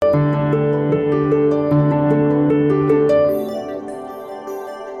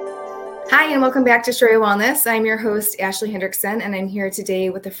and welcome back to Story Wellness. I'm your host, Ashley Hendrickson, and I'm here today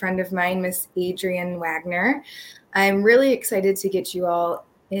with a friend of mine, Miss Adrianne Wagner. I'm really excited to get you all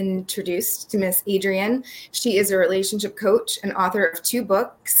introduced to Miss Adrianne. She is a relationship coach, an author of 2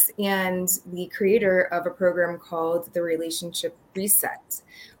 books, and the creator of a program called The Relationship Reset.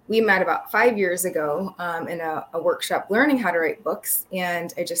 We met about 5 years ago in a workshop learning how to write books,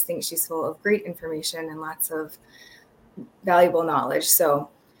 and I just think she's full of great information and lots of valuable knowledge.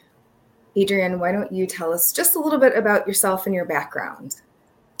 So Adrianne, why don't you tell us just a little bit about yourself and your background?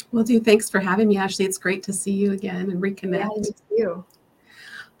 Will do. Thanks for having me, Ashley. It's great to see you again and reconnect. Yeah, me too.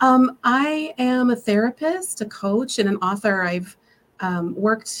 I am a therapist, a coach, and an author. I've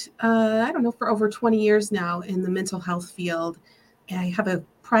worked, for over 20 years now in the mental health field. I have a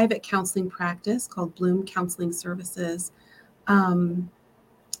private counseling practice called Bloom Counseling Services. And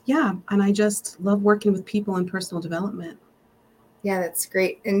I just love working with people in personal development. Yeah, that's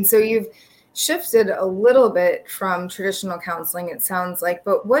great. And so you've shifted a little bit from traditional counseling, it sounds like,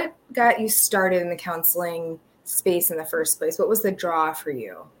 but what got you started in the counseling space in the first place? What was the draw for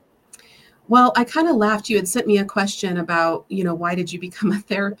you? Well, I kind of laughed. You had sent me a question about, why did you become a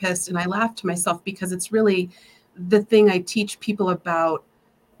therapist? And I laughed to myself because it's really the thing I teach people about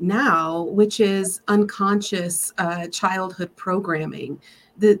now, which is unconscious childhood programming.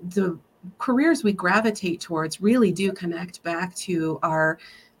 The careers we gravitate towards really do connect back to our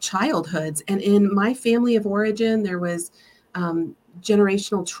childhoods. And in my family of origin, there was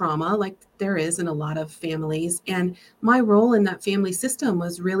generational trauma, like there is in a lot of families. And my role in that family system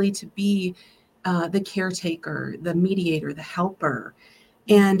was really to be the caretaker, the mediator, the helper.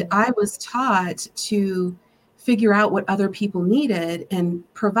 And I was taught to figure out what other people needed and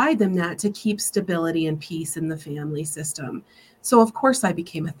provide them that to keep stability and peace in the family system. So of course I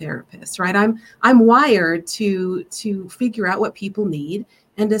became a therapist, right? I'm wired to figure out what people need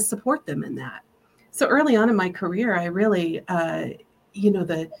and to support them in that. So early on in my career, I really,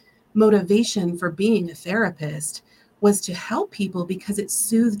 the motivation for being a therapist was to help people because it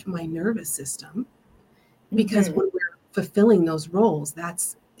soothed my nervous system. Because when we're fulfilling those roles,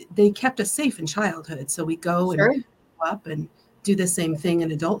 they kept us safe in childhood. So we go and grow up and do the same thing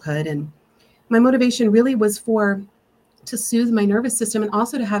in adulthood. And my motivation really was to soothe my nervous system and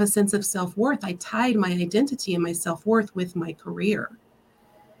also to have a sense of self-worth. I tied my identity and my self-worth with my career,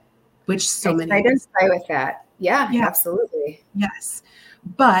 which so many identify with that. Yeah, absolutely. Yes.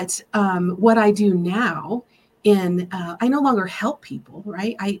 But what I do now I no longer help people,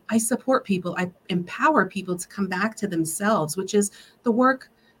 right? I support people. I empower people to come back to themselves, which is the work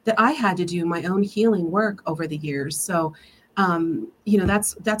that I had to do, my own healing work over the years. So,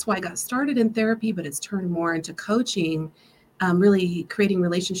 that's why I got started in therapy, but it's turned more into coaching, really creating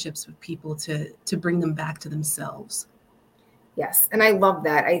relationships with people to bring them back to themselves. Yes. And I love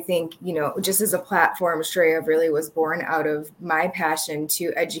that. I think, just as a platform, Shreya really was born out of my passion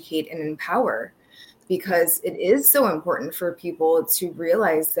to educate and empower, because it is so important for people to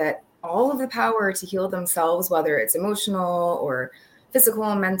realize that all of the power to heal themselves, whether it's emotional or physical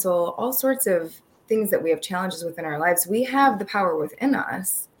and mental, all sorts of things that we have challenges within our lives, we have the power within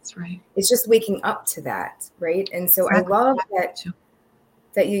us. That's right. It's just waking up to that, right? And so exactly. I love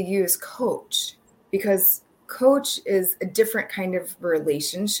that you use coach, because coach is a different kind of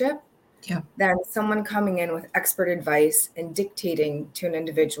relationship than someone coming in with expert advice and dictating to an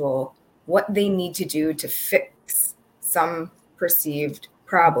individual what they need to do to fix some perceived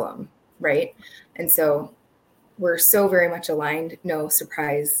problem, right? And so we're so very much aligned, no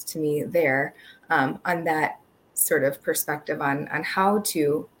surprise to me there, on that sort of perspective on how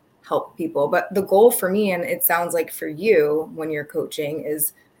to help people. But the goal for me, and it sounds like for you when you're coaching,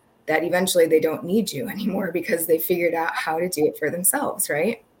 is that eventually they don't need you anymore because they figured out how to do it for themselves,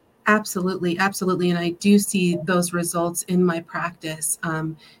 right? Absolutely. Absolutely. And I do see those results in my practice.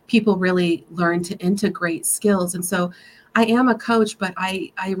 People really learn to integrate skills. And so I am a coach, but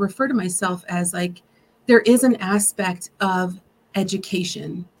I refer to myself as there is an aspect of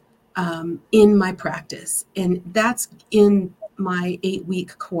education in my practice. And that's in my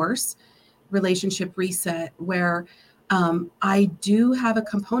 8-week course, Relationship Reset, where I do have a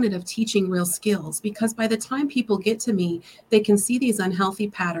component of teaching real skills, because by the time people get to me, they can see these unhealthy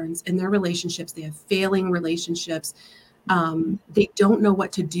patterns in their relationships. They have failing relationships. They don't know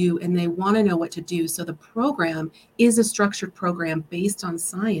what to do, and they want to know what to do. So the program is a structured program based on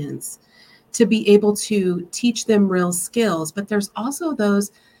science to be able to teach them real skills. But there's also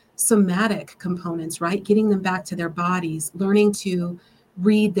those somatic components, right? Getting them back to their bodies, learning to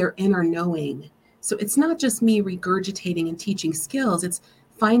read their inner knowing. So it's not just me regurgitating and teaching skills, it's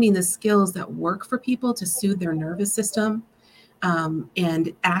finding the skills that work for people to soothe their nervous system,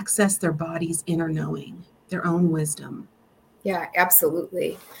 and access their body's inner knowing, their own wisdom. Yeah,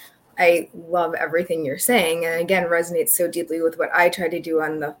 absolutely. I love everything you're saying. And again, resonates so deeply with what I try to do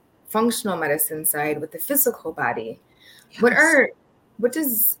on the functional medicine side with the physical body. Yes. What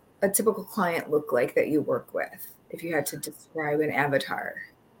does a typical client look like that you work with, if you had to describe an avatar?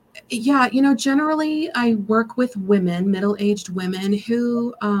 Yeah, generally I work with women, middle-aged women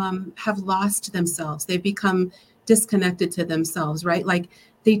who have lost themselves. They've become disconnected to themselves, right? Like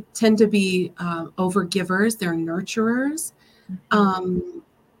they tend to be overgivers, they're nurturers,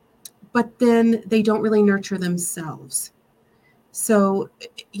 but then they don't really nurture themselves. So,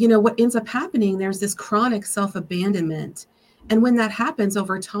 what ends up happening, there's this chronic self-abandonment. And when that happens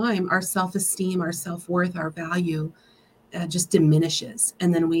over time, our self-esteem, our self-worth, our value just diminishes.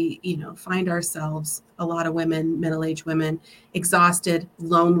 And then we, find ourselves, a lot of women, middle-aged women, exhausted,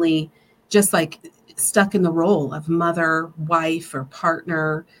 lonely, just like stuck in the role of mother, wife, or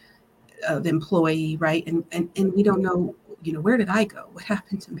partner, of employee, right? And we don't know, where did I go? What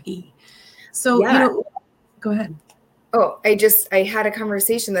happened to me? So, Yeah. Go ahead. Oh, I had a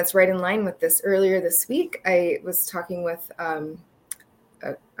conversation that's right in line with this earlier this week. I was talking with a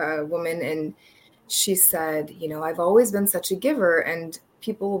woman, and she said, I've always been such a giver, and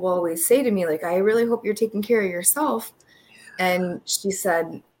people will always say to me, like, I really hope you're taking care of yourself. And she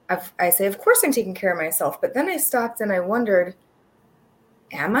said, I say, of course I'm taking care of myself. But then I stopped and I wondered,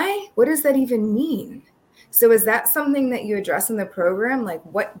 am I? What does that even mean? So is that something that you address in the program? Like,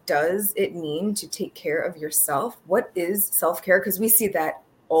 what does it mean to take care of yourself? What is self-care? Because we see that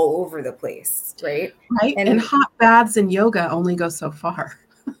all over the place, right? Right. And hot baths and yoga only go so far.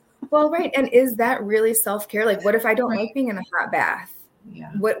 Well, right. And is that really self-care? Like, what if I don't like being in a hot bath?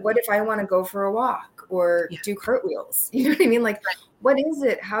 Yeah. What if I want to go for a walk or do cartwheels? You know what I mean? Like, what is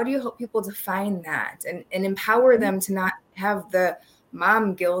it? How do you help people define that and empower them to not have the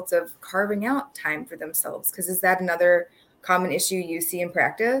mom guilt of carving out time for themselves? Because is that another common issue you see in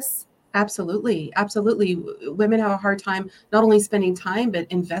practice? Absolutely. Absolutely. Women have a hard time not only spending time, but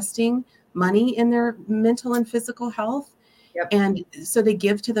investing money in their mental and physical health. Yep. And so they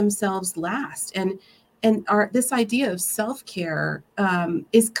give to themselves last. And this idea of self-care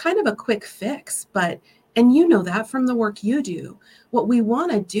is kind of a quick fix, and you know that from the work you do. What we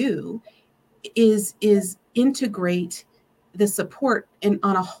want to do is integrate the support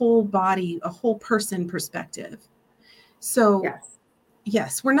on a whole body, a whole person perspective. So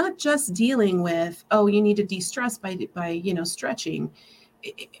yes, we're not just dealing with, oh, you need to de-stress by stretching.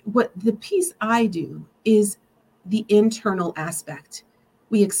 What the piece I do is the internal aspect.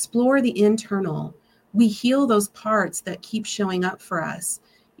 We explore the internal. We heal those parts that keep showing up for us,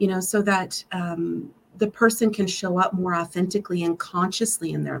 so that the person can show up more authentically and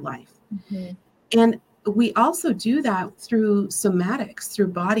consciously in their life. Mm-hmm. And we also do that through somatics, through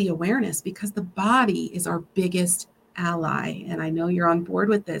body awareness, because the body is our biggest ally. And I know you're on board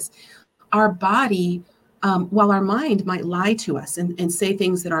with this. Our body, while our mind might lie to us and say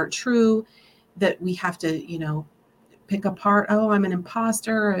things that aren't true, that we have to, pick apart, oh, I'm an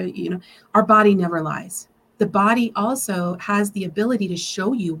imposter, our body never lies. The body also has the ability to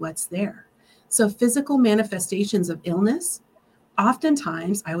show you what's there. So physical manifestations of illness,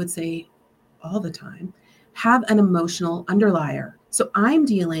 oftentimes, I would say all the time, have an emotional underlier. So I'm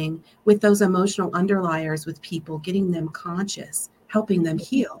dealing with those emotional underliers with people, getting them conscious, helping them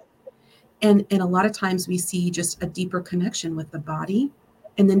heal. And a lot of times we see just a deeper connection with the body,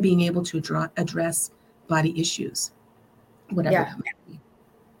 and then being able to address body issues, whatever that might be.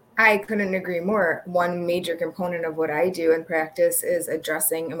 I couldn't agree more. One major component of what I do in practice is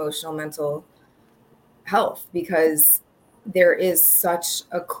addressing emotional mental health, because there is such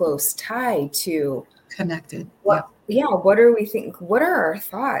a close tie to connected. What are we thinking? What are our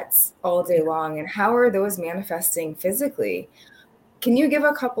thoughts all day long, and how are those manifesting physically? Can you give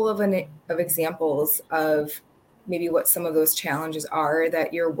a couple of examples of maybe what some of those challenges are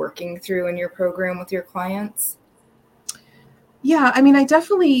that you're working through in your program with your clients? Yeah, I mean, I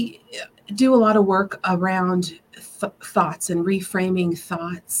definitely do a lot of work around thoughts and reframing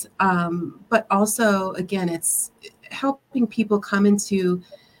thoughts. But also, again, it's helping people come into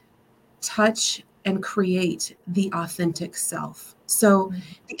touch and create the authentic self. So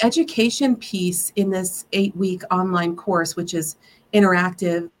the education piece in this 8-week online course, which is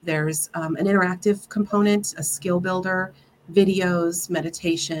interactive, there's an interactive component, a skill builder, videos,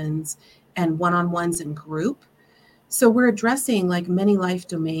 meditations, and one-on-ones in group. So we're addressing like many life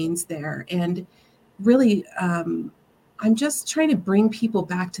domains there. And really, I'm just trying to bring people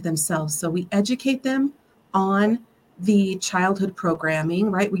back to themselves. So we educate them on the childhood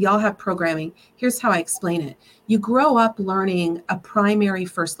programming, right? We all have programming. Here's how I explain it. You grow up learning a primary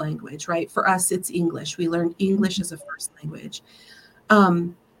first language, right? For us, it's English. We learn English as a first language.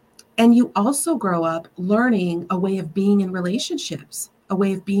 And you also grow up learning a way of being in relationships, a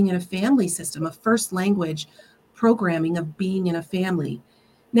way of being in a family system, a first language programming of being in a family.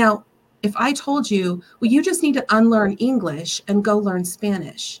 Now, if I told you, well, you just need to unlearn English and go learn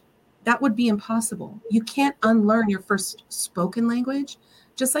Spanish, that would be impossible. You can't unlearn your first spoken language,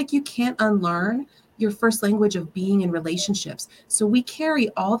 just like you can't unlearn your first language of being in relationships. So we carry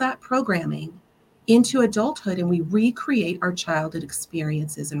all that programming into adulthood and we recreate our childhood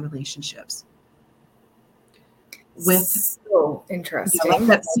experiences and relationships. So interesting. Let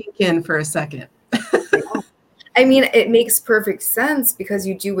that sink in for a second. Yeah. I mean, it makes perfect sense because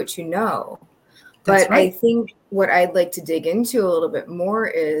you do what you know. But right. I think what I'd like to dig into a little bit more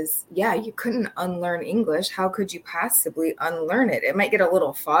is, yeah, you couldn't unlearn English. How could you possibly unlearn it? It might get a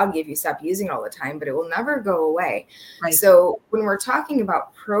little foggy if you stop using it all the time, but it will never go away. Right. So when we're talking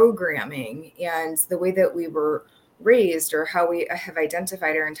about programming and the way that we were raised or how we have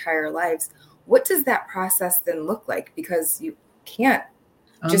identified our entire lives, what does that process then look like? Because you can't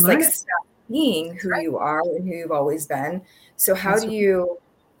just like stop being who you are and who you've always been. So how do you,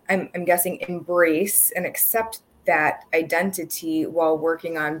 I'm guessing, embrace and accept that identity while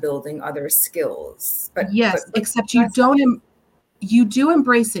working on building other skills? But except you do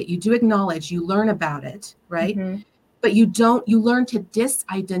embrace it. You do acknowledge, you learn about it, right? Mm-hmm. But you learn to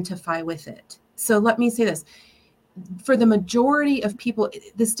disidentify with it. So let me say this. For the majority of people,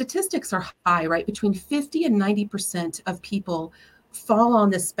 the statistics are high, right? Between 50 and 90% of people fall on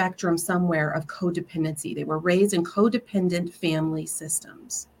the spectrum somewhere of codependency. They were raised in codependent family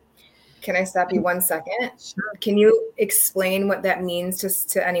systems. Can I stop you 1 second? Sure. Can you explain what that means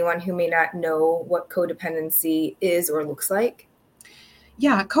to anyone who may not know what codependency is or looks like?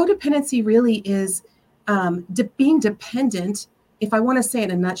 Yeah, codependency really is being dependent, if I want to say it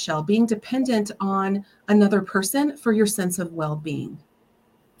in a nutshell, being dependent on another person for your sense of well-being.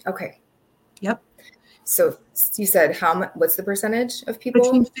 Okay. Yep. So you said what's the percentage of people?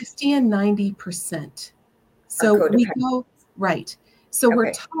 Between 50 and 90%. So we go, right. So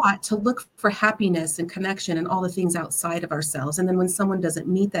we're taught to look for happiness and connection and all the things outside of ourselves. And then when someone doesn't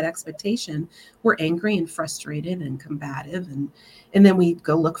meet that expectation, we're angry and frustrated and combative. And then we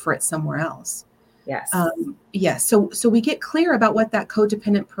go look for it somewhere else. Yes. Yes. So we get clear about what that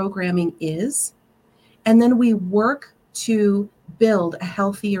codependent programming is. And then we work to build a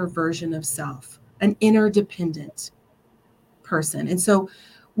healthier version of self, an interdependent person. And so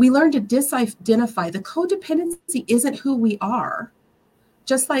we learn to disidentify. The codependency isn't who we are.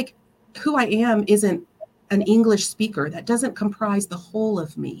 Just like who I am isn't an English speaker. That doesn't comprise the whole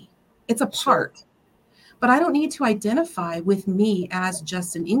of me. It's a part. Sure. But I don't need to identify with me as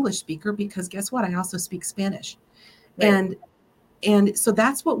just an English speaker because guess what? I also speak Spanish. Right. And so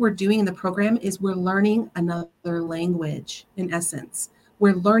that's what we're doing in the program is we're learning another language in essence.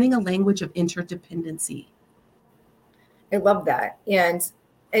 We're learning a language of interdependency. I love that.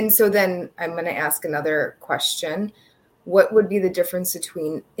 And so then I'm going to ask another question. What would be the difference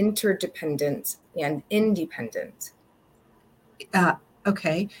between interdependent and independent?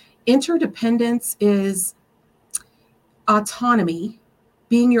 Okay. Interdependence is autonomy,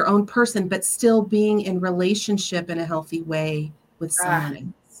 being your own person, but still being in relationship in a healthy way with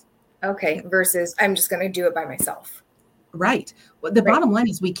someone else. Okay. Versus I'm just going to do it by myself. Right. Well, the bottom line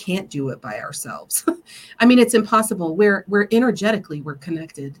is we can't do it by ourselves. I mean, it's impossible. We're energetically, we're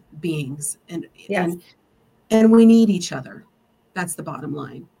connected beings and we need each other. That's the bottom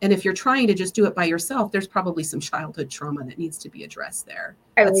line. And if you're trying to just do it by yourself, there's probably some childhood trauma that needs to be addressed there.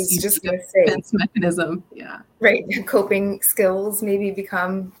 I was just going to say defense mechanism. Yeah. Right. Coping skills maybe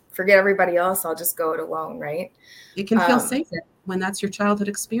become forget everybody else. I'll just go it alone. Right. It can feel safer when that's your childhood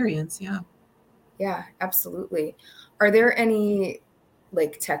experience. Yeah. Yeah, absolutely. Are there any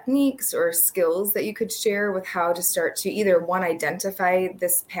like techniques or skills that you could share with how to start to either one, identify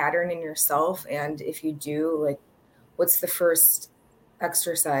this pattern in yourself? And if you do, like, what's the first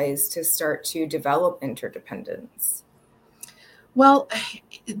exercise to start to develop interdependence? Well,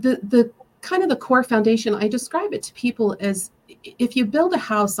 the kind of the core foundation, I describe it to people as if you build a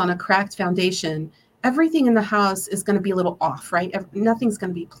house on a cracked foundation, everything in the house is going to be a little off, right? Nothing's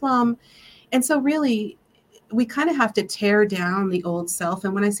going to be plumb. And so really, we kind of have to tear down the old self.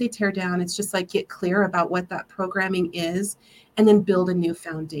 And when I say tear down, it's just like get clear about what that programming is and then build a new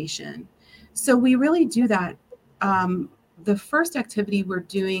foundation. So we really do that. The first activity we're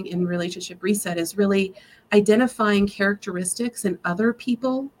doing in Relationship Reset is really identifying characteristics in other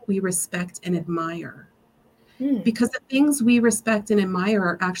people we respect and admire. because the things we respect and admire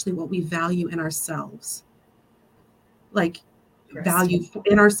are actually what we value in ourselves. Like value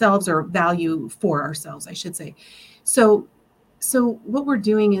in ourselves, or value for ourselves, I should say. So what we're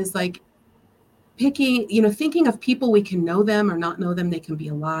doing is like picking, thinking of people, we can know them or not know them. They can be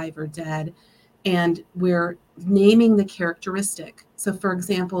alive or dead. And we're naming the characteristic. So for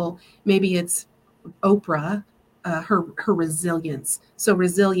example, maybe it's Oprah, her resilience. So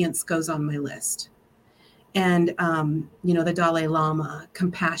resilience goes on my list. And, the Dalai Lama,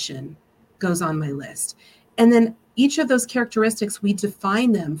 compassion goes on my list. And then each of those characteristics, we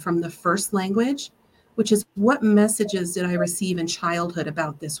define them from the first language, which is what messages did I receive in childhood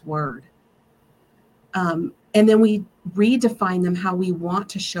about this word? And then we redefine them how we want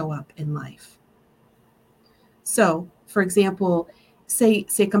to show up in life. So, for example, say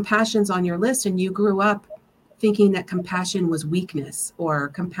compassion's on your list and you grew up thinking that compassion was weakness, or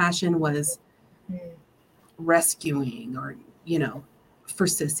compassion was rescuing, or, for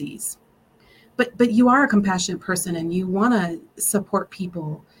sissies. But you are a compassionate person and you want to support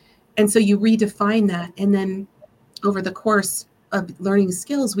people. And so you redefine that. And then over the course of learning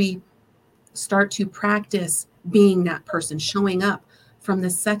skills, we start to practice being that person, showing up from the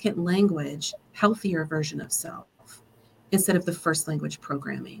second language, healthier version of self, instead of the first language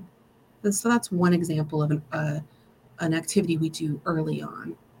programming. And so that's one example of an activity we do early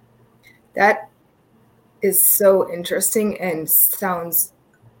on. That is so interesting and sounds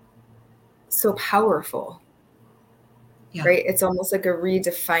so powerful. Yeah. Right? It's almost like a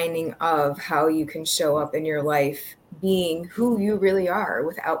redefining of how you can show up in your life, being who you really are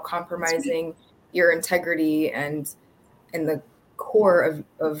without compromising your integrity and the core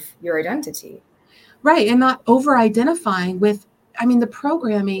of your identity. Right. And not over-identifying with, the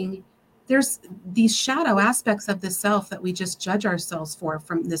programming, there's these shadow aspects of the self that we just judge ourselves for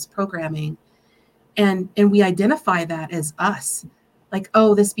from this programming. And we identify that as us. Like,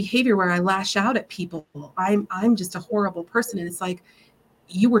 oh, this behavior where I lash out at people, I'm just a horrible person. And it's like,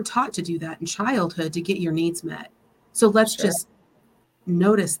 you were taught to do that in childhood to get your needs met. So let's just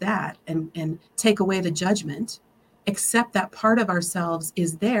notice that and take away the judgment, accept that part of ourselves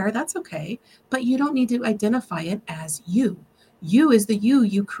is there. That's okay. But you don't need to identify it as you. You is the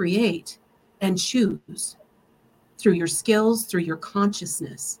you create and choose through your skills, through your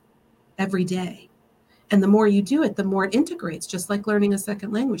consciousness every day. And the more you do it, the more it integrates, just like learning a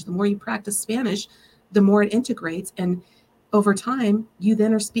second language. The more you practice Spanish, the more it integrates. And over time, you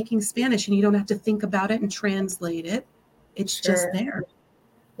then are speaking Spanish and you don't have to think about it and translate it. It's just there.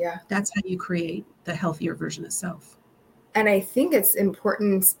 Yeah. That's how you create the healthier version of self. And I think it's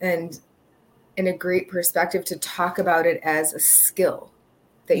important and in a great perspective to talk about it as a skill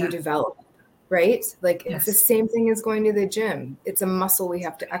that you develop, right? Like it's the same thing as going to the gym. It's a muscle we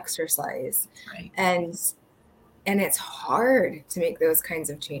have to exercise. Right. And it's hard to make those kinds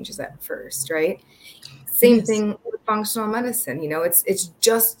of changes at first, right? Same thing with functional medicine. It's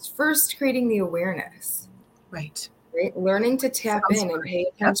just first creating the awareness. Right. Right. Learning to tap in and pay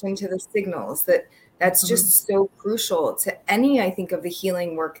attention to the signals. That's just so crucial to any, I think, of the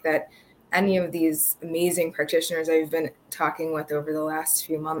healing work that any of these amazing practitioners I've been talking with over the last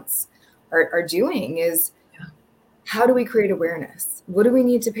few months are doing is how do we create awareness? What do we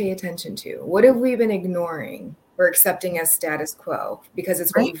need to pay attention to? What have we been ignoring or accepting as status quo because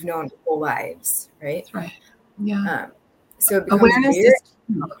it's what we've known our whole lives, right? That's right. Yeah. So it becomes awareness very is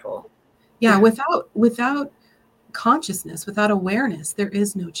powerful. Yeah. Without consciousness, without awareness, there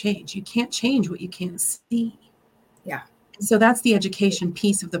is no change. You can't change what you can't see. Yeah. So that's the education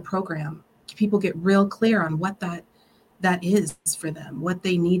piece of the program. People get real clear on what that is for them, what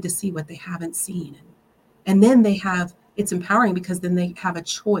they need to see, what they haven't seen. And then it's empowering because then they have a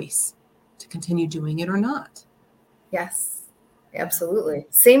choice to continue doing it or not. Yes, absolutely.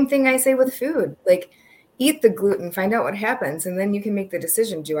 Same thing I say with food, like eat the gluten, find out what happens. And then you can make the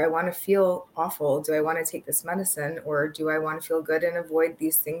decision. Do I want to feel awful? Do I want to take this medicine? Or do I want to feel good and avoid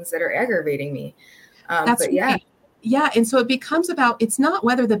these things that are aggravating me? That's right. Yeah. And so it becomes about, it's not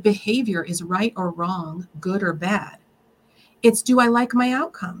whether the behavior is right or wrong, good or bad. It's, do I like my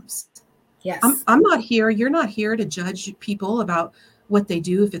outcomes? Yes. I'm not here. You're not here to judge people about what they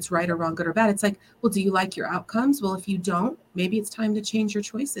do, if it's right or wrong, good or bad. It's like, well, do you like your outcomes? Well, if you don't, maybe it's time to change your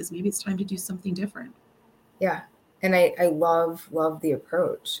choices. Maybe it's time to do something different. Yeah. And I love the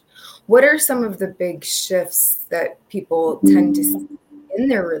approach. What are some of the big shifts that people tend to see in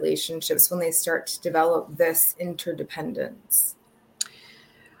their relationships when they start to develop this interdependence?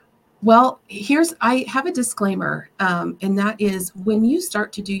 Well, I have a disclaimer, and that is when you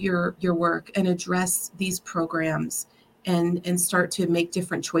start to do your work and address these programs and start to make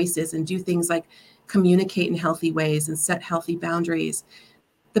different choices and do things like communicate in healthy ways and set healthy boundaries,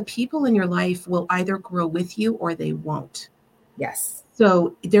 the people in your life will either grow with you or they won't. Yes.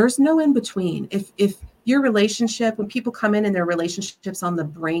 So there's no in between. If your relationship, when people come in and their relationship's on the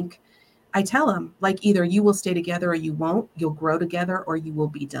brink, I tell them, like, either you will stay together or you won't. You'll grow together or you will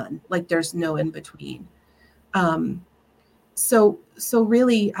be done. Like, there's no in between. So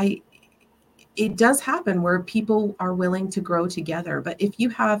really, it does happen where people are willing to grow together. But if you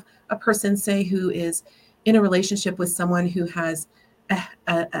have a person, say, who is in a relationship with someone who has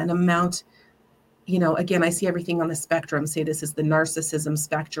an amount, again, I see everything on the spectrum. Say this is the narcissism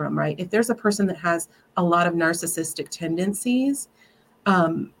spectrum, right? If there's a person that has a lot of narcissistic tendencies,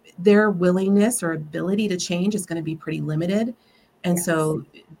 their willingness or ability to change is going to be pretty limited. And Yes. So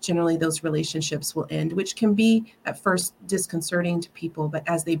generally those relationships will end, which can be at first disconcerting to people, but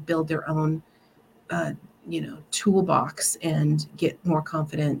as they build their own, toolbox and get more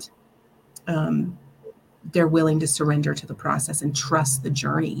confident, they're willing to surrender to the process and trust the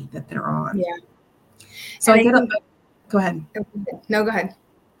journey that they're on. Yeah. So go ahead. No, go ahead.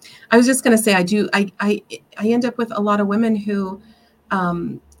 I was just going to say, I end up with a lot of women who,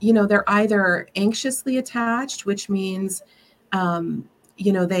 they're either anxiously attached, which means,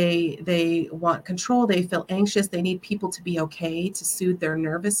 they want control. They feel anxious. They need people to be okay to soothe their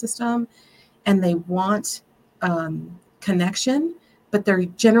nervous system. And they want connection, but they're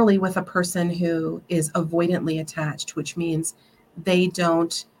generally with a person who is avoidantly attached, which means they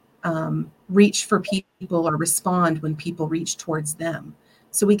don't reach for people or respond when people reach towards them.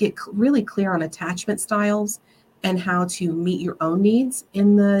 So we get really clear on attachment styles and how to meet your own needs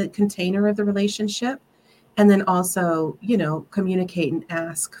in the container of the relationship. And then also, communicate and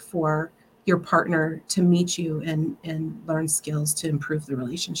ask for your partner to meet you and learn skills to improve the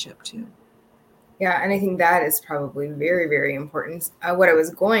relationship too. Yeah, and I think that is probably very, very important. What I was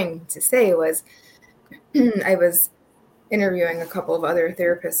going to say was I was interviewing a couple of other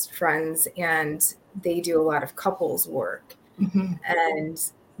therapist friends, and they do a lot of couples work. Mm-hmm.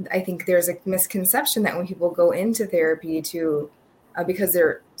 And I think there's a misconception that when people go into therapy because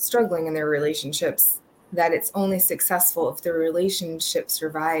they're struggling in their relationships, that it's only successful if the relationship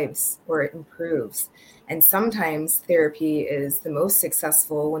survives or it improves. And sometimes therapy is the most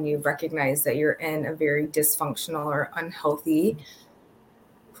successful when you recognize that you're in a very dysfunctional or unhealthy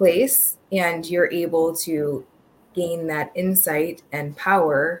place, and you're able to gain that insight and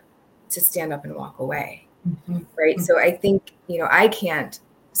power to stand up and walk away. Mm-hmm. Right. Mm-hmm. So I think, I can't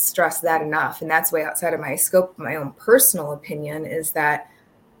stress that enough. And that's way outside of my scope. My own personal opinion is that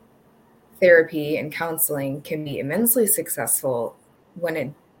therapy and counseling can be immensely successful when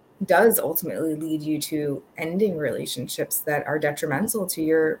it does ultimately lead you to ending relationships that are detrimental to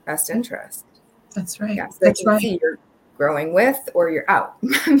your best interest. That's right. Yeah, so that's right. See you're growing with or you're out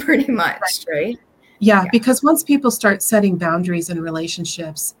pretty much, right? Yeah, because once people start setting boundaries in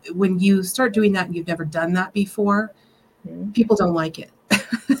relationships, when you start doing that and you've never done that before, mm-hmm. people don't like it.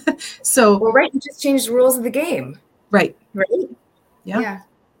 Well, right, you just changed the rules of the game. Right. Right? Yeah.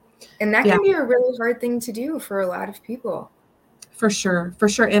 And that can be a really hard thing to do for a lot of people. For sure.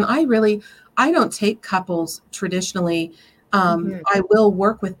 And I don't take couples traditionally. Mm-hmm. I will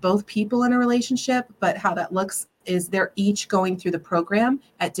work with both people in a relationship, but how that looks is they're each going through the program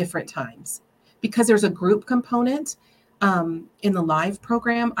at different times. Because there's a group component in the live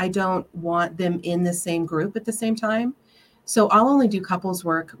program, I don't want them in the same group at the same time. So I'll only do couples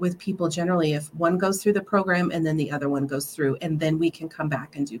work with people generally if one goes through the program and then the other one goes through, and then we can come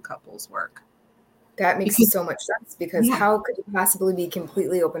back and do couples work. That makes so much sense, because how could you possibly be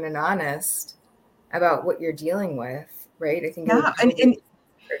completely open and honest about what you're dealing with, right? I think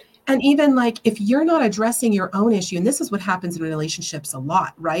and even like if you're not addressing your own issue, and this is what happens in relationships a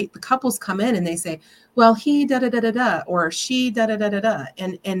lot, right? The couples come in and they say, well, he da da da da da, or she da da da da da,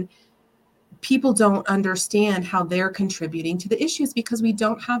 and people don't understand how they're contributing to the issues because we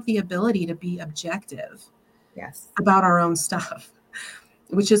don't have the ability to be objective about our own stuff,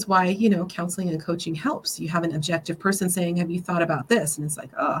 which is why, counseling and coaching helps. You have an objective person saying, have you thought about this? And it's like,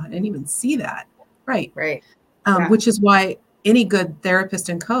 oh, I didn't even see that. Right. Which is why any good therapist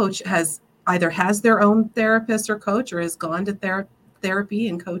and coach has their own therapist or coach, or has gone to therapy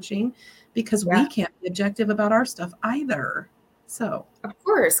and coaching, because we can't be objective about our stuff either. So, of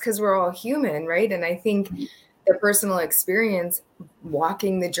course, because we're all human, right? And I think the personal experience,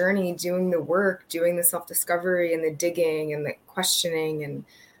 walking the journey, doing the work, doing the self-discovery and the digging and the questioning and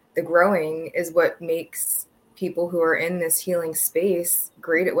the growing is what makes people who are in this healing space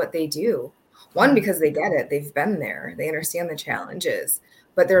great at what they do. One, because they get it. They've been there. They understand the challenges,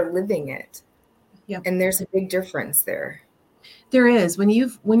 but they're living it. Yep. And there's a big difference there. There is. When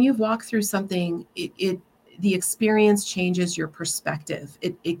you've walked through something, the experience changes your perspective.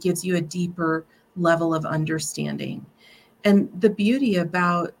 It gives you a deeper level of understanding. And the beauty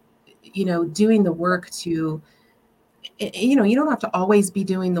about, doing the work to, you don't have to always be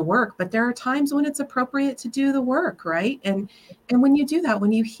doing the work, but there are times when it's appropriate to do the work, right? And when you do that,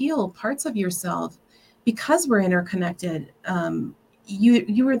 when you heal parts of yourself, because we're interconnected,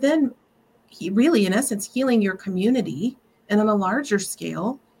 you are then really, in essence, healing your community, and on a larger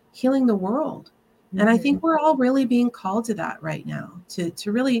scale, healing the world. And I think we're all really being called to that right now, to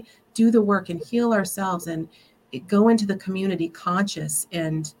really do the work and heal ourselves and go into the community conscious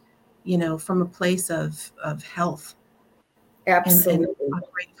and, from a place of health. Absolutely. And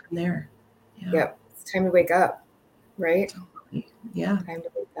operate from there. Yeah. Yep. It's time to wake up, right? Totally. Yeah. Time to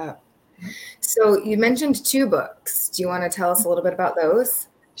wake up. So you mentioned 2 books. Do you want to tell us a little bit about those?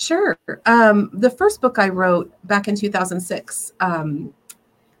 Sure. The first book I wrote back in 2006,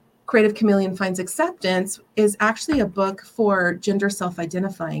 Creative Chameleon Finds Acceptance, is actually a book for gender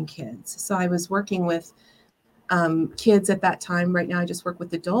self-identifying kids. So I was working with kids at that time. Right now I just work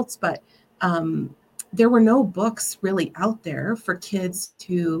with adults, but there were no books really out there for kids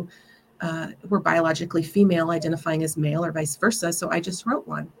who were biologically female identifying as male or vice versa. So I just wrote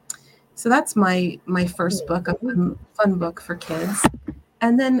one. So that's my first book, a fun book for kids.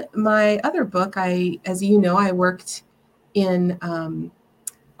 And then my other book, as you know, I worked in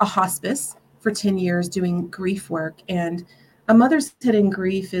a hospice for 10 years doing grief work. And A Mother's Hidden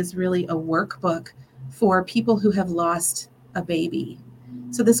Grief is really a workbook for people who have lost a baby.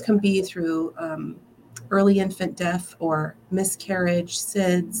 So this can be through early infant death or miscarriage,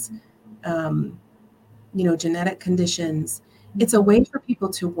 SIDS, genetic conditions. It's a way for people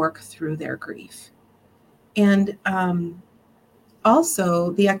to work through their grief. And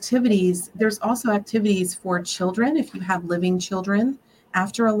also there's also activities for children, if you have living children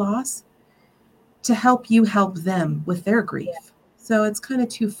after a loss, to help you help them with their grief. So it's kind of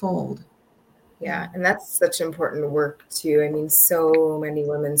twofold. Yeah, and that's such important work too. I mean, so many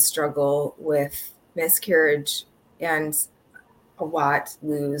women struggle with miscarriage and a lot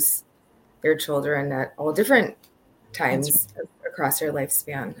lose their children at all different times across their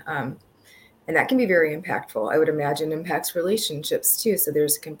lifespan. And that can be very impactful. I would imagine impacts relationships too. So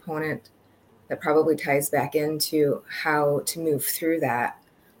there's a component that probably ties back into how to move through that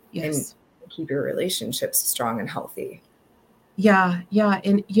and keep your relationships strong and healthy. Yeah.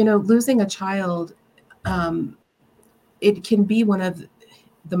 And, losing a child, it can be one of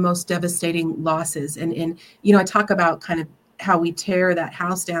the most devastating losses. And I talk about kind of how we tear that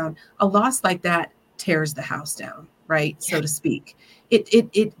house down. A loss like that tears the house down, right? Yeah. So to speak.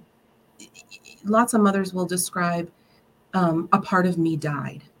 It lots of mothers will describe a part of me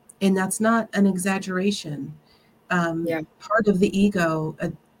died. And that's not an exaggeration. Part of the ego,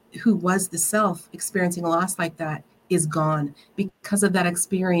 who was the self experiencing a loss like that, is gone. Because of that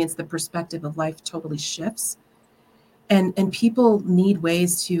experience, the perspective of life totally shifts. And people need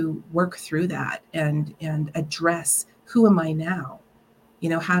ways to work through that and address, who am I now?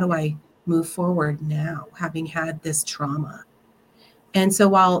 How do I move forward now, having had this trauma? And so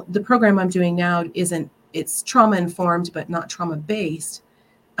while the program I'm doing now it's trauma informed, but not trauma based,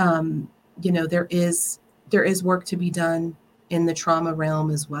 there is work to be done in the trauma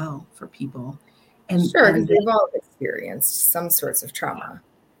realm as well for people. And sure, because we've all experienced some sorts of trauma.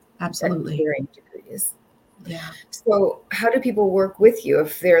 Absolutely. At varying degrees. Yeah. So how do people work with you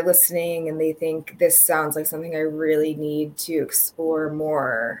if they're listening and they think this sounds like something I really need to explore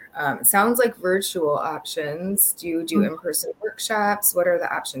more? It sounds like virtual options. Do you do in-person workshops? What are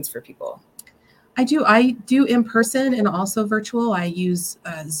the options for people? I do in person and also virtual. I use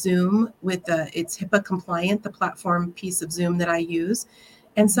Zoom it's HIPAA compliant, the platform piece of Zoom that I use.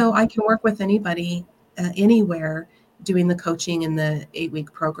 And so I can work with anybody anywhere doing the coaching in the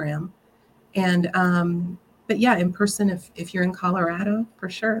 8-week program. And but yeah, in person, if you're in Colorado, for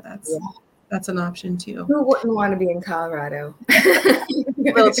sure, that's an option too. Who wouldn't want to be in Colorado?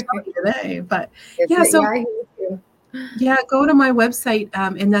 Well, it's funny today, but yeah. So yeah, go to my website,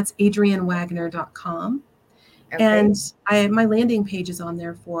 and that's adriannewagner.com. Okay. And my landing page is on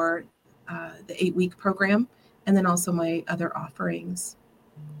there for the 8-week program, and then also my other offerings.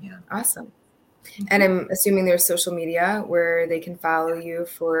 Yeah. Awesome. And I'm assuming there's social media where they can follow you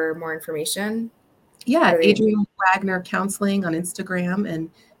for more information. Yeah, Adrianne Wagner Counseling on Instagram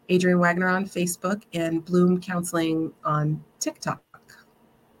and Adrianne Wagner on Facebook and Bloom Counseling on TikTok.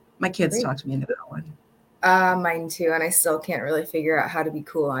 My kids talked to me into that one. Mine too, and I still can't really figure out how to be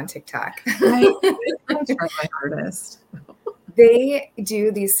cool on TikTok. I try my hardest. They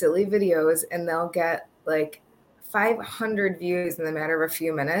do these silly videos and they'll get like 500 views in the matter of a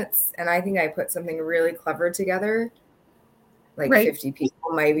few minutes. And I think I put something really clever together. Like 50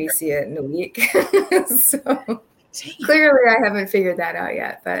 people maybe see it in a week. So clearly I haven't figured that out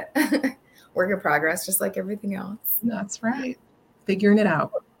yet, but work in progress, just like everything else. That's right. Figuring it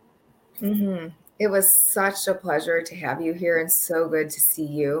out. Mm-hmm. It was such a pleasure to have you here and so good to see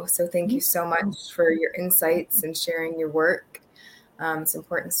you. So thank you so much for your insights and sharing your work. It's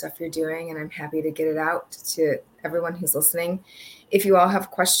important stuff you're doing, and I'm happy to get it out to everyone who's listening. If you all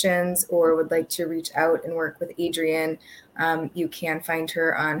have questions or would like to reach out and work with Adrianne, you can find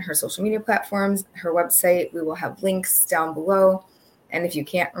her on her social media platforms, her website. We will have links down below. And if you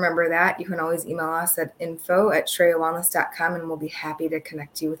can't remember that, you can always email us at info@shreya.wellness.com, and we'll be happy to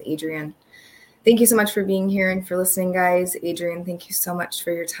connect you with Adrianne. Thank you so much for being here and for listening, guys. Adrianne, thank you so much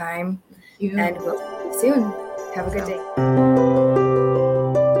for your time. And we'll see you soon. Have a good day.